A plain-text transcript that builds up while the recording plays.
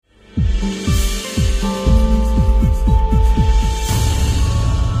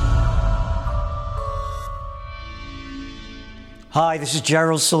Hi, this is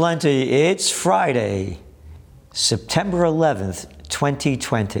Gerald Celente. It's Friday, September 11th,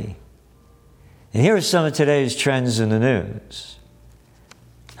 2020. And here are some of today's trends in the news.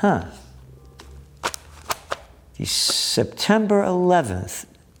 The September 11th,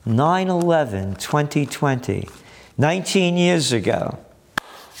 9/11/2020, 19 years ago,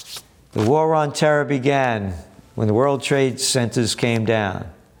 the war on terror began when the World Trade Centers came down.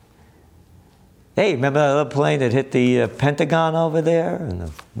 Hey, remember that other plane that hit the Pentagon over there and the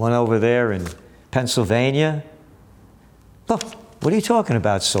one over there in Pennsylvania? Oh, what are you talking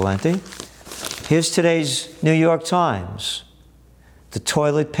about, Celente? Here's today's New York Times, the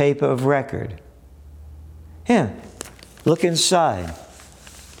toilet paper of record. Here, look inside.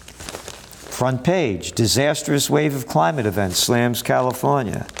 Front page, disastrous wave of climate events slams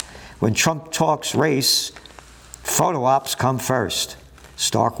California. When Trump talks race, photo ops come first.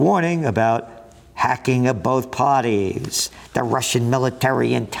 Stark warning about hacking of both parties. The Russian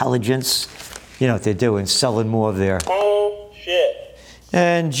military intelligence, you know what they're doing, selling more of their bullshit.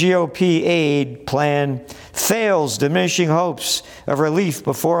 And GOP aid plan fails, diminishing hopes of relief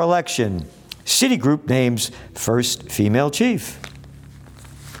before election. Citigroup names first female chief.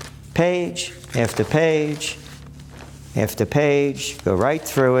 Page after page after page, go right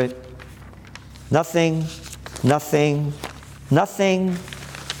through it. Nothing, nothing, nothing,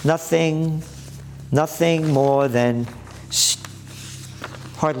 nothing, nothing more than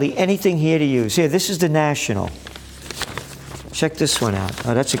hardly anything here to use. Here, this is the National. Check this one out.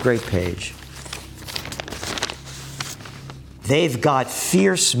 Oh, that's a great page. They've got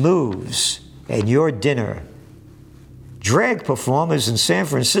fierce moves at your dinner. Drag performers in San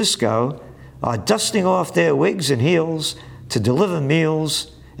Francisco are dusting off their wigs and heels to deliver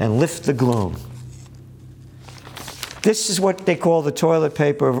meals and lift the gloom. This is what they call the toilet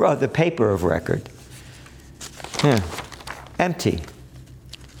paper, the paper of record. Yeah. Empty.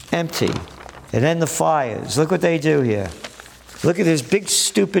 Empty. And then the fires. Look what they do here. Look at this big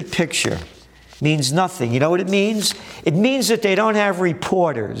stupid picture. Means nothing. You know what it means? It means that they don't have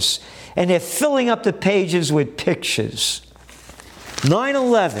reporters and they're filling up the pages with pictures.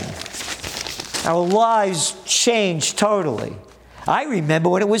 9/11. Our lives changed totally. I remember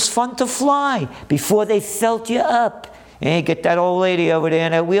when it was fun to fly before they felt you up. Hey, get that old lady over there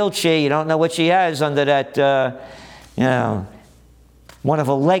in that wheelchair. You don't know what she has under that, one of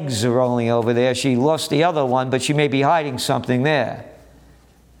her legs are only over there. She lost the other one, but she may be hiding something there.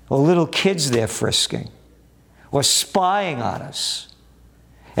 Or little kids they're frisking. Or spying on us.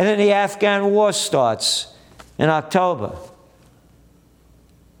 And then the Afghan war starts in October.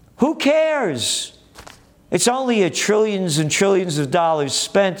 Who cares? It's only trillions and trillions of dollars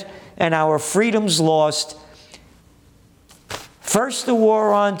spent and our freedoms lost. First the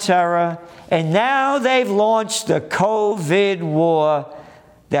war on terror, and now they've launched the COVID war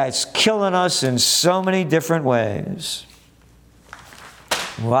that's killing us in so many different ways.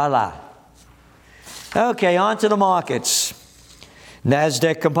 Voila. Okay, on to the markets.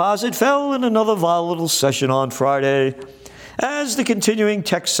 NASDAQ Composite fell in another volatile session on Friday as the continuing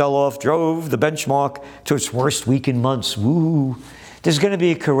tech sell-off drove the benchmark to its worst week in months. Woo! There's going to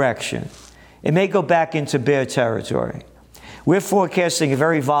be a correction. It may go back into bear territory. We're forecasting a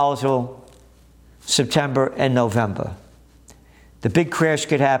very volatile September and November. The big crash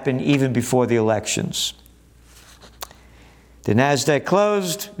could happen even before the elections. The NASDAQ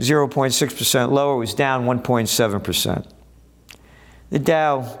closed 0.6% lower. It was down 1.7%. The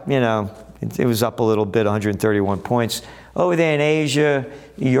Dow, it was up a little bit, 131 points. Over there in Asia,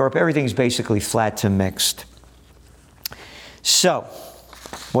 Europe, everything's basically flat to mixed. So,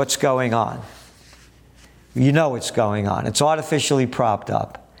 what's going on? You know what's going on. It's artificially propped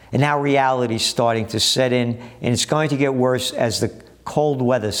up. And now reality's starting to set in, and it's going to get worse as the cold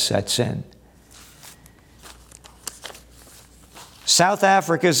weather sets in. South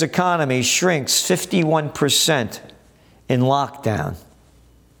Africa's economy shrinks 51% in lockdown.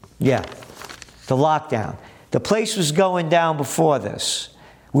 Yeah, the lockdown. The place was going down before this.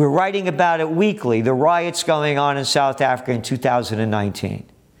 We're writing about it weekly, the riots going on in South Africa in 2019.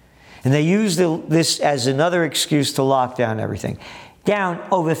 And they used this as another excuse to lock down everything. Down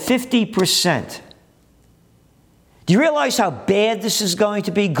over 50%. Do you realize how bad this is going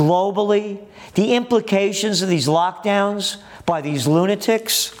to be globally? The implications of these lockdowns by these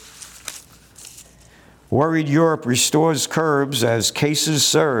lunatics? Worried Europe restores curbs as cases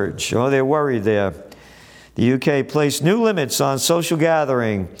surge. Oh, they're worried there. The UK placed new limits on social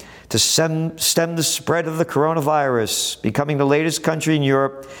gathering to stem the spread of the coronavirus, becoming the latest country in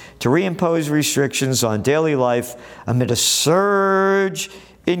Europe to reimpose restrictions on daily life amid a surge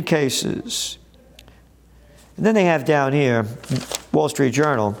in cases. And then they have down here, Wall Street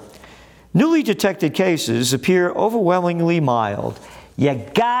Journal, newly detected cases appear overwhelmingly mild. You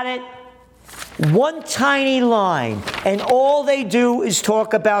got it? One tiny line, and all they do is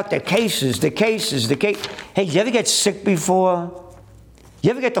talk about the cases. Hey, did you ever get sick before? You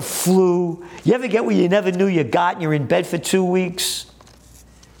ever get the flu? You ever get what you never knew you got and you're in bed for 2 weeks?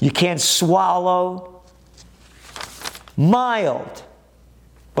 You can't swallow? Mild.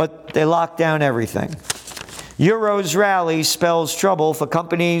 But they lock down everything. Euro's rally spells trouble for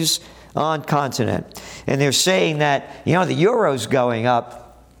companies on continent. And they're saying that, the euro's going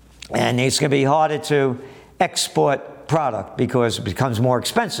up and it's going to be harder to export product because it becomes more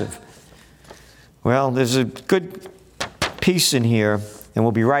expensive. Well, there's a good piece in here, and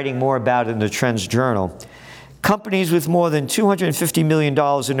we'll be writing more about it in the Trends Journal. Companies with more than $250 million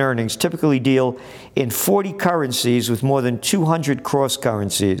in earnings typically deal in 40 currencies with more than 200 cross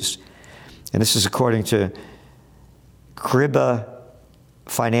currencies. And this is according to Kyriba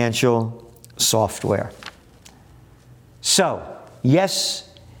Financial Software. So, yes,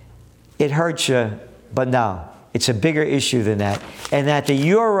 it hurts you, but no, it's a bigger issue than that. And that the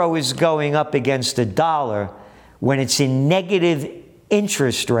euro is going up against the dollar when it's in negative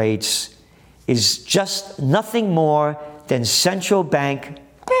interest rates is just nothing more than central bank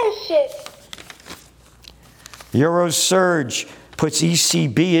bullshit. Euro's surge puts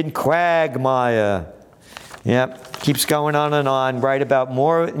ECB in quagmire. Yep, keeps going on and on. Write about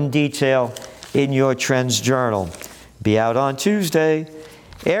more in detail in your Trends Journal. Be out on Tuesday.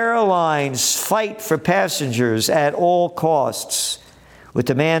 Airlines fight for passengers at all costs. With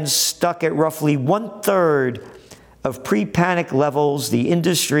demand stuck at roughly 1/3 of pre-panic levels, the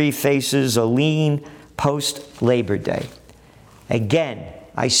industry faces a lean post-Labor Day. Again,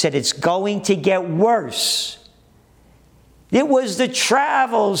 I said it's going to get worse. It was the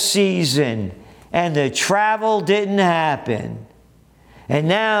travel season, and the travel didn't happen. And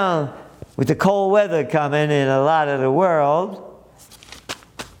now, with the cold weather coming in a lot of the world,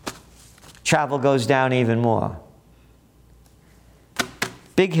 travel goes down even more.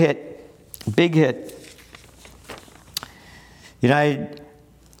 Big hit. United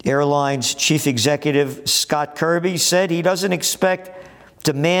Airlines Chief Executive Scott Kirby said he doesn't expect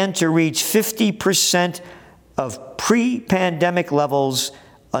demand to reach 50% of pre-pandemic levels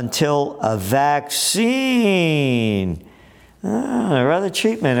until a vaccine. Or other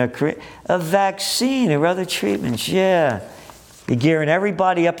treatment. A vaccine or other treatments, yeah. You're gearing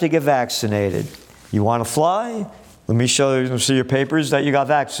everybody up to get vaccinated. You want to fly? Let me see your papers that you got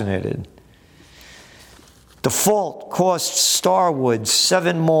vaccinated. Default costs Starwood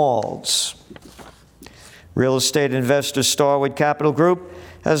 7 malls. Real estate investor Starwood Capital Group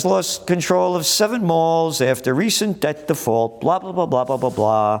has lost control of 7 malls after recent debt default. Blah, blah, blah, blah, blah, blah,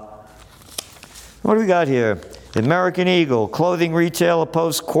 blah. What do we got here? American Eagle, clothing retailer,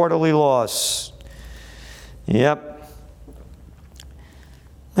 posts quarterly loss. Yep.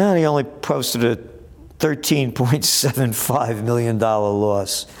 Well, he only posted a $13.75 million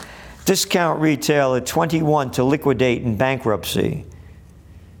loss. Discount retailer 21 to liquidate in bankruptcy.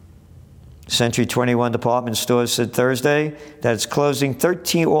 Century 21 department stores said Thursday that it's closing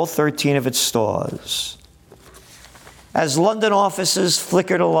all 13 of its stores. As London offices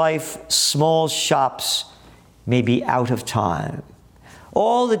flicker to life, small shops may be out of time.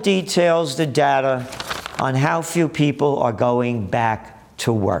 All the details, the data on how few people are going back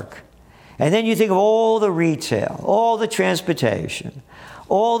to work. And then you think of all the retail, all the transportation,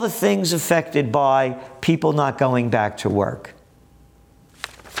 all the things affected by people not going back to work.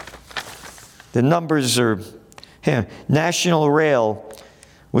 The numbers are here. National Rail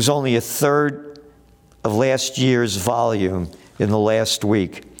was only 1/3 of last year's volume in the last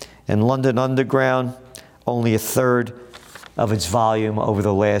week. And London Underground, only 1/3 of its volume over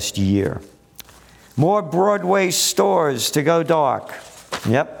the last year. More Broadway stores to go dark.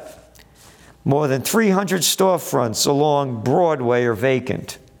 Yep. More than 300 storefronts along Broadway are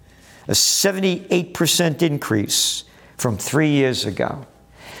vacant. A 78% increase from 3 years ago.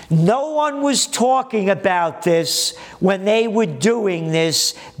 No one was talking about this when they were doing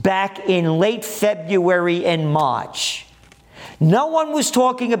this back in late February and March. No one was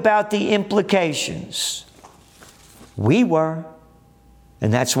talking about the implications. We were.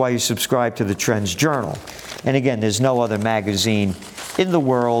 And that's why you subscribe to the Trends Journal. And again, there's no other magazine in the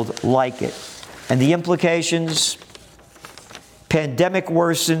world like it. And the implications? Pandemic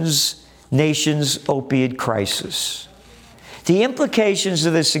worsens nation's opioid crisis. The implications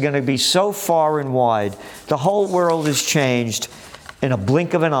of this are going to be so far and wide. The whole world has changed in a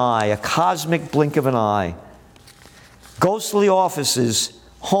blink of an eye, a cosmic blink of an eye. Ghostly offices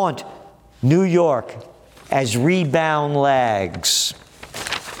haunt New York as rebound lags.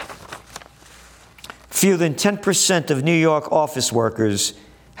 Fewer than 10% of New York office workers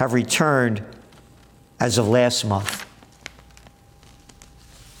have returned as of last month.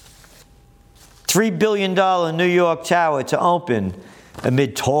 $3 billion New York Tower to open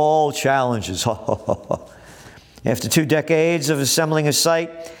amid tall challenges. After 2 decades of assembling a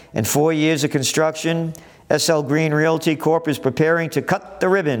site and 4 years of construction, SL Green Realty Corp. is preparing to cut the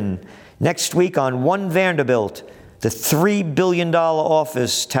ribbon next week on One Vanderbilt, the $3 billion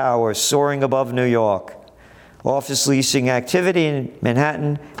office tower soaring above New York. Office leasing activity in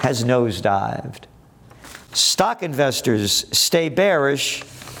Manhattan has nosedived. Stock investors stay bearish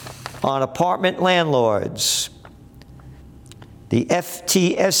on apartment landlords. The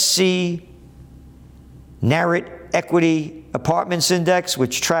FTSE Nareit Equity Apartments Index,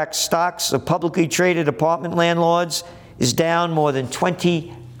 which tracks stocks of publicly traded apartment landlords, is down more than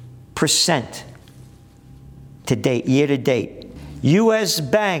 20% to date, year to date. U.S.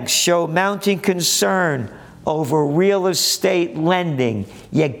 banks show mounting concern over real estate lending.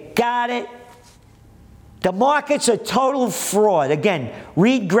 You got it? The market's a total fraud. Again,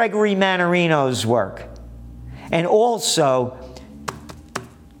 read Gregory Mannarino's work. And also,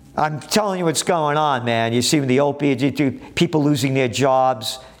 I'm telling you what's going on, man. You see the opiates, people losing their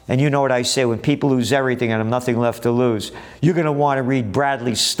jobs. And you know what I say, when people lose everything and have nothing left to lose, you're going to want to read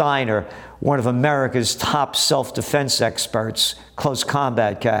Bradley Steiner, one of America's top self-defense experts, close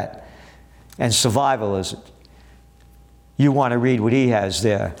combat cat, and survivalism. You want to read what he has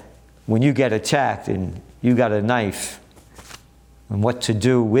there. When you get attacked and you got a knife, and what to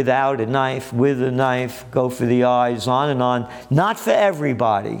do without a knife, with a knife, go for the eyes, on and on. Not for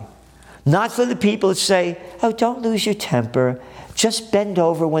everybody. Not for the people that say, oh, don't lose your temper. Just bend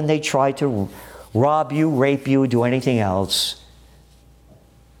over when they try to rob you, rape you, do anything else.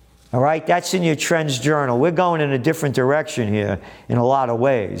 All right? That's in your Trends Journal. We're going in a different direction here in a lot of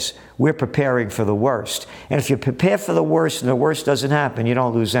ways. We're preparing for the worst. And if you prepare for the worst and the worst doesn't happen, you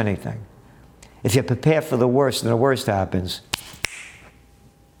don't lose anything. If you prepare for the worst and the worst happens,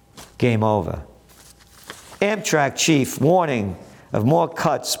 game over. Amtrak chief warning of more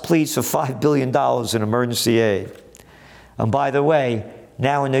cuts, pleads for $5 billion in emergency aid. And by the way,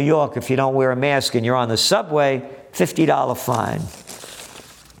 now in New York, if you don't wear a mask and you're on the subway, $50 fine.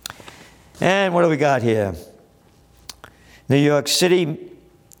 And what do we got here? New York City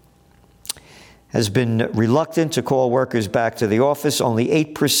has been reluctant to call workers back to the office. Only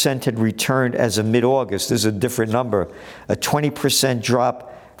 8% had returned as of mid-August. This is a different number. A 20% drop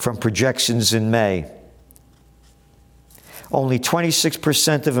from projections in May. Only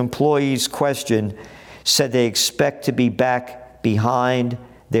 26% of employees questioned said they expect to be back behind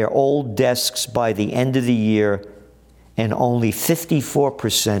their old desks by the end of the year, and only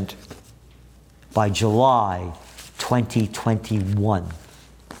 54% by July 2021.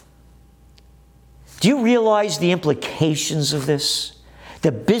 Do you realize the implications of this?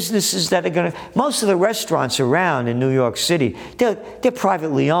 The businesses that are going to... Most of the restaurants around in New York City, they're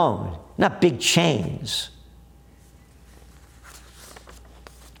privately owned, not big chains.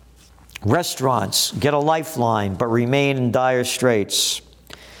 Restaurants get a lifeline, but remain in dire straits.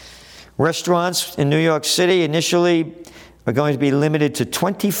 Restaurants in New York City initially are going to be limited to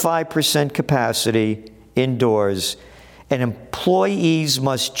 25% capacity indoors, and employees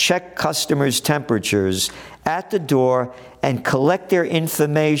must check customers' temperatures at the door and collect their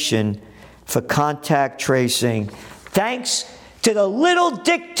information for contact tracing, thanks to the little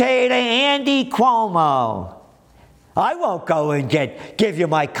dictator Andy Cuomo. I won't go and give you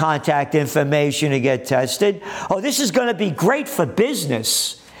my contact information to get tested. Oh, this is going to be great for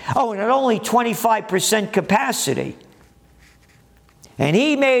business. Oh, and at only 25% capacity. And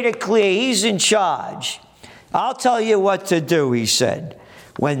he made it clear he's in charge. I'll tell you what to do, he said,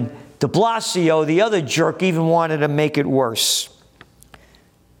 when de Blasio, the other jerk, even wanted to make it worse.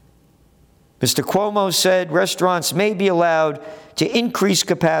 Mr. Cuomo said restaurants may be allowed to increase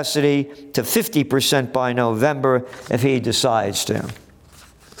capacity to 50% by November if he decides to.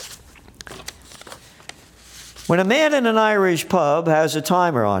 When a man in an Irish pub has a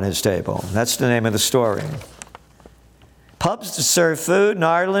timer on his table, that's the name of the story. Pubs that serve food in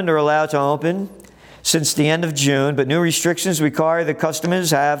Ireland are allowed to open since the end of June, but new restrictions require that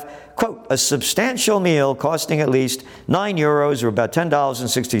customers have, quote, a substantial meal costing at least €9 or about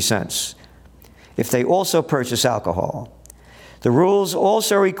 $10.60 if they also purchase alcohol. The rules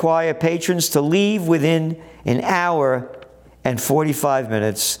also require patrons to leave within an hour and 45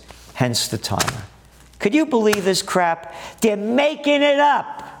 minutes, hence the timer. Could you believe this crap? They're making it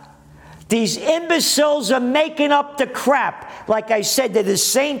up. These imbeciles are making up the crap. Like I said, they're the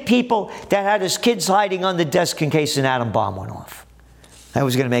same people that had his kids hiding on the desk in case an atom bomb went off. That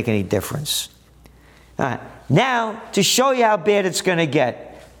was going to make any difference. Now, to show you how bad it's going to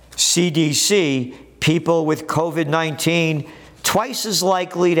get, CDC, people with COVID-19, twice as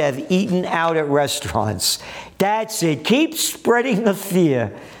likely to have eaten out at restaurants. That's it. Keep spreading the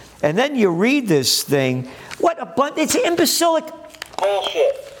fear. And then you read this thing. What a bunch. It's imbecilic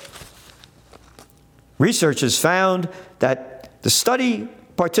bullshit. Researchers found that the study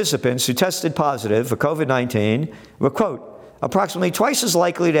participants who tested positive for COVID-19 were, quote, approximately twice as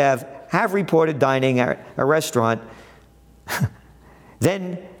likely to have reported dining at a restaurant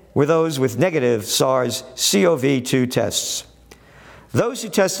than were those with negative SARS-CoV-2 tests. Those who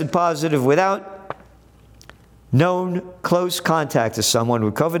tested positive without known close contact to someone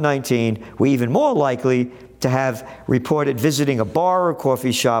with COVID-19 were even more likely to have reported visiting a bar or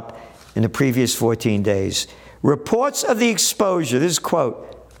coffee shop in the previous 14 days. Reports of the exposure, this quote,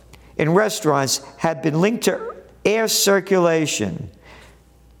 in restaurants have been linked to air circulation,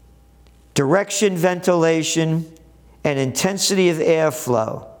 direction, ventilation, and intensity of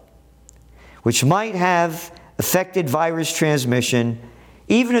airflow, which might have affected virus transmission,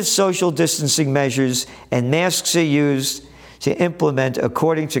 even if social distancing measures and masks are used to implement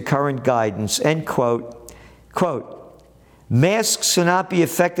according to current guidance, end quote. Quote, masks cannot be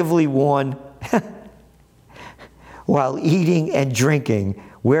effectively worn while eating and drinking,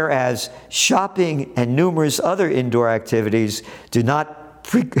 whereas shopping and numerous other indoor activities do not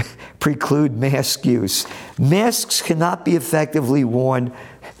preclude mask use. Masks cannot be effectively worn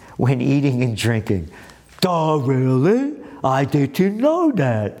when eating and drinking. Duh, really? I didn't know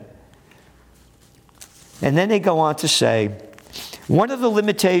that. And then they go on to say, one of the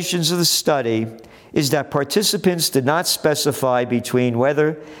limitations of the study is that participants did not specify between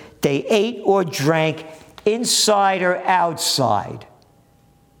whether they ate or drank inside or outside.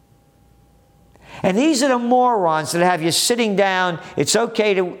 And these are the morons that have you sitting down. It's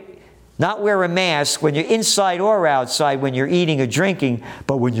okay to not wear a mask when you're inside or outside when you're eating or drinking,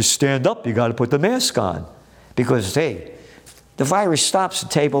 but when you stand up, you got to put the mask on. Because, hey, the virus stops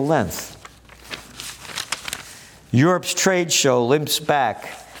at table length. Europe's trade show limps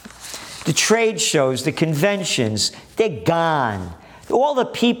back. The trade shows, the conventions, they're gone. All the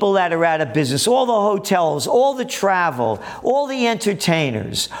people that are out of business, all the hotels, all the travel, all the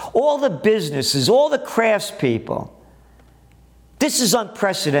entertainers, all the businesses, all the craftspeople. This is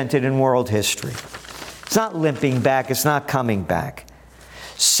unprecedented in world history. It's not limping back. It's not coming back.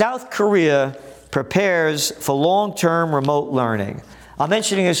 South Korea prepares for long-term remote learning. I'm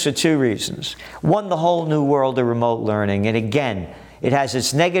mentioning this for two reasons. One, the whole new world of remote learning. And again, it has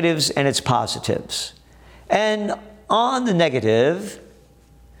its negatives and its positives. And on the negative,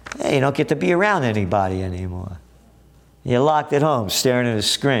 you don't get to be around anybody anymore. You're locked at home, staring at a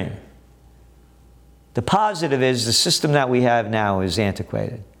screen. The positive is the system that we have now is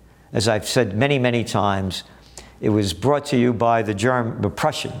antiquated. As I've said many, many times, it was brought to you by the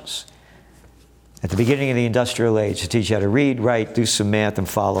Prussians at the beginning of the industrial age to teach you how to read, write, do some math, and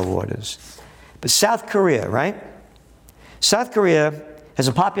follow orders. But South Korea, right? South Korea has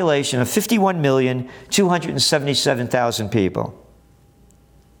a population of 51,277,000 people.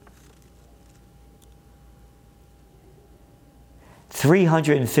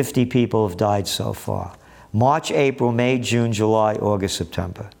 $350 people have died so far. March, April, May, June, July, August,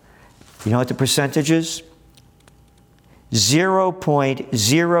 September. You know what the percentage is?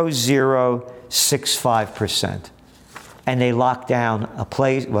 0.0065%. And they lock down a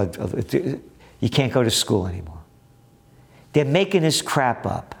place. Well, you can't go to school anymore. They're making this crap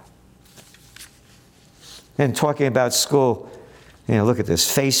up. And talking about school, you know, look at this.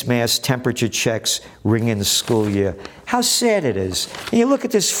 Face masks, temperature checks, ring in the school year. How sad it is. And you look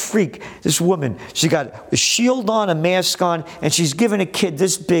at this freak, this woman. She got a shield on, a mask on, and she's giving a kid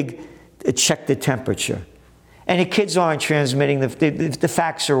this big to check the temperature. And the kids aren't transmitting. The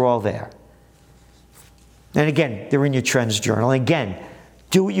facts are all there. And again, they're in your Trends Journal. Again,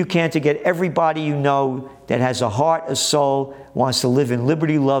 do what you can to get everybody you know that has a heart, a soul, wants to live in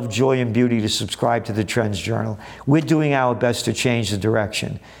liberty, love, joy, and beauty to subscribe to the Trends Journal. We're doing our best to change the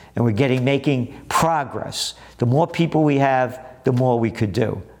direction. And we're making progress. The more people we have, the more we could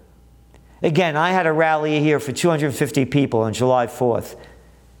do. Again, I had a rally here for 250 people on July 4th.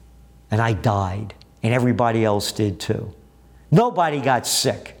 And I died. And everybody else did too. Nobody got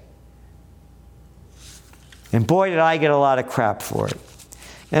sick. And boy, did I get a lot of crap for it.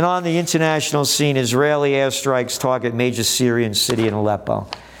 And on the international scene, Israeli airstrikes target major Syrian city in Aleppo.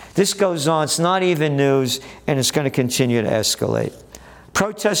 This goes on. It's not even news, and it's going to continue to escalate.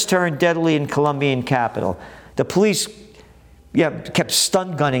 Protests turned deadly in Colombian capital. The police kept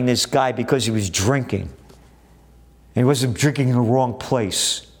stun gunning this guy because he was drinking. And he wasn't drinking in the wrong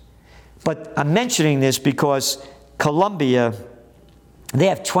place. But I'm mentioning this because Colombia, they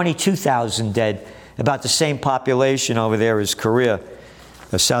have 22,000 dead, about the same population over there as Korea,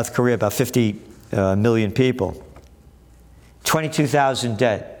 South Korea, about 50 million people. 22,000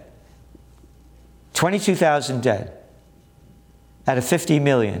 dead. 22,000 dead out of 50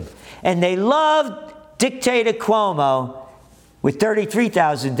 million. And they loved dictator Cuomo with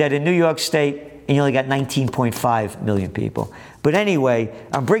 33,000 dead in New York State, and you only got 19.5 million people. But anyway,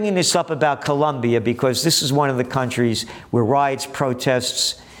 I'm bringing this up about Colombia because this is one of the countries where riots,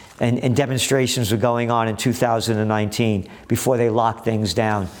 protests, and demonstrations were going on in 2019 before they locked things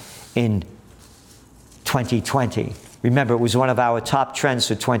down in 2020. Remember, it was one of our top trends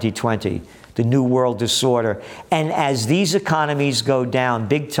for 2020, the New World Disorder. And as these economies go down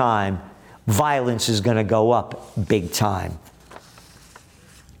big time, violence is going to go up big time.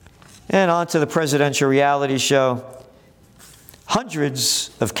 And on to the presidential reality show. Hundreds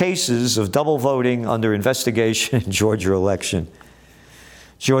of cases of double voting under investigation in Georgia election.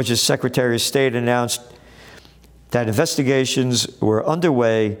 Georgia's Secretary of State announced that investigations were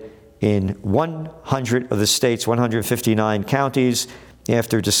underway in 100 of the state's 159 counties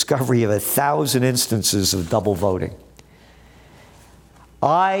after discovery of 1,000 instances of double voting.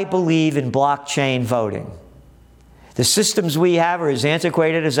 I believe in blockchain voting. The systems we have are as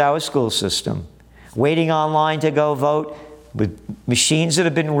antiquated as our school system. Waiting online to go vote, with machines that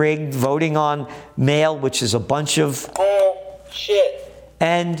have been rigged, voting on mail, which is a bunch of shit.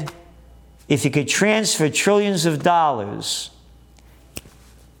 And if you could transfer trillions of dollars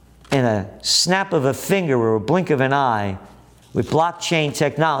in a snap of a finger or a blink of an eye with blockchain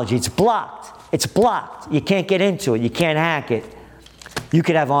technology, it's blocked. It's blocked. You can't get into it. You can't hack it. You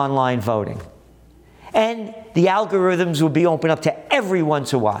could have online voting. And the algorithms would be open up to everyone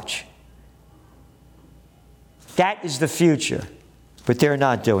to watch. That is the future, but they're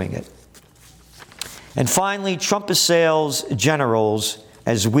not doing it. And finally, Trump assails generals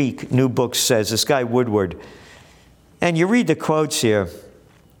as weak, new book says. This guy Woodward. And you read the quotes here.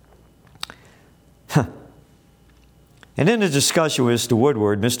 And in a discussion with Mr.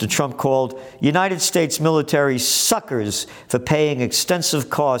 Woodward, Mr. Trump called United States military suckers for paying extensive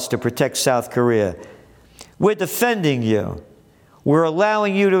costs to protect South Korea. We're defending you. We're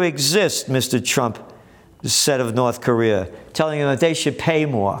allowing you to exist, Mr. Trump said of North Korea, telling them that they should pay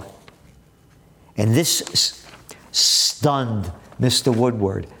more. And this stunned Mr.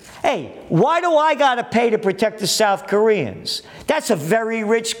 Woodward. Hey, why do I got to pay to protect the South Koreans? That's a very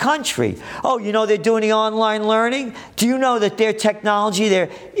rich country. Oh, you know they're doing the online learning? Do you know that their technology,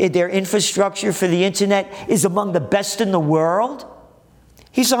 their infrastructure for the internet is among the best in the world?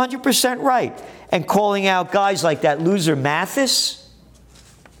 He's 100% right. And calling out guys like that loser Mathis,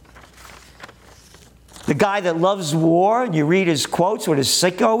 the guy that loves war, and you read his quotes, what a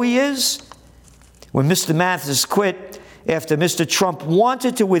sicko he is. When Mr. Mathis quit after Mr. Trump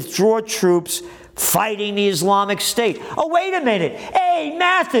wanted to withdraw troops fighting the Islamic State. Oh, wait a minute. Hey,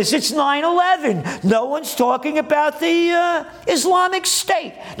 Mathis, it's 9/11. No one's talking about the Islamic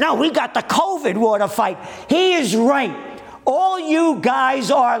State. No, we got the COVID war to fight. He is right. All you guys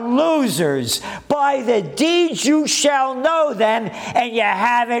are losers. By the deeds you shall know them, and you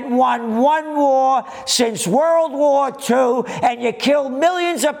haven't won one war since World War II, and you killed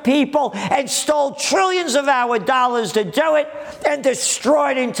millions of people and stole trillions of our dollars to do it and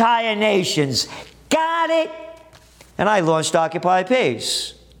destroyed entire nations. Got it? And I launched Occupy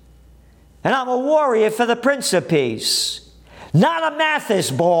Peace. And I'm a warrior for the Prince of Peace. Not a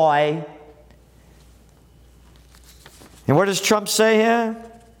Mathis boy. And what does Trump say here?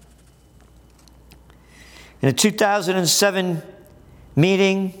 In a 2007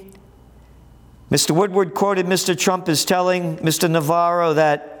 meeting, Mr. Woodward quoted Mr. Trump as telling Mr. Navarro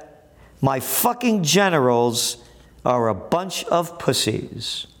that my fucking generals are a bunch of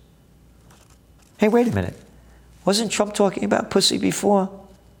pussies. Hey, wait a minute. Wasn't Trump talking about pussy before?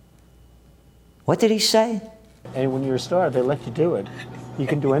 What did he say? And when you're a star, they let you do it. You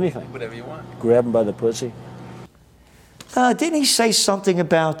can do anything. Whatever you want. Grab them by the pussy. Didn't he say something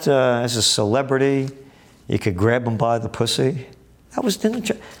about, as a celebrity, you could grab them by the pussy? That was,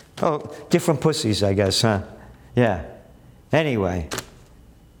 different pussies, I guess, huh? Yeah. Anyway.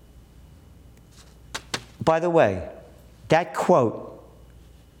 By the way, that quote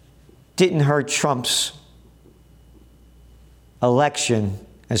didn't hurt Trump's election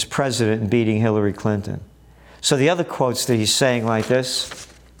as president in beating Hillary Clinton. So the other quotes that he's saying like this,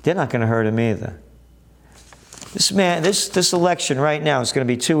 they're not going to hurt him either. This election right now is going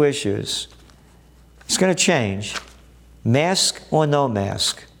to be two issues. It's going to change. Mask or no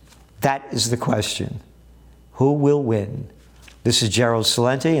mask? That is the question. Who will win? This is Gerald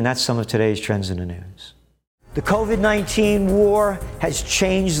Celente, and that's some of today's trends in the news. The COVID-19 war has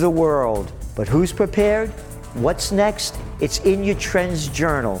changed the world, but who's prepared? What's next? It's in your Trends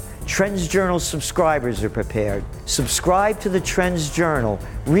Journal. Trends Journal subscribers are prepared. Subscribe to the Trends Journal.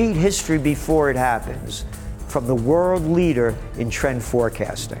 Read history before it happens. From the world leader in trend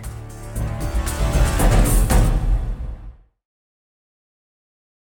forecasting.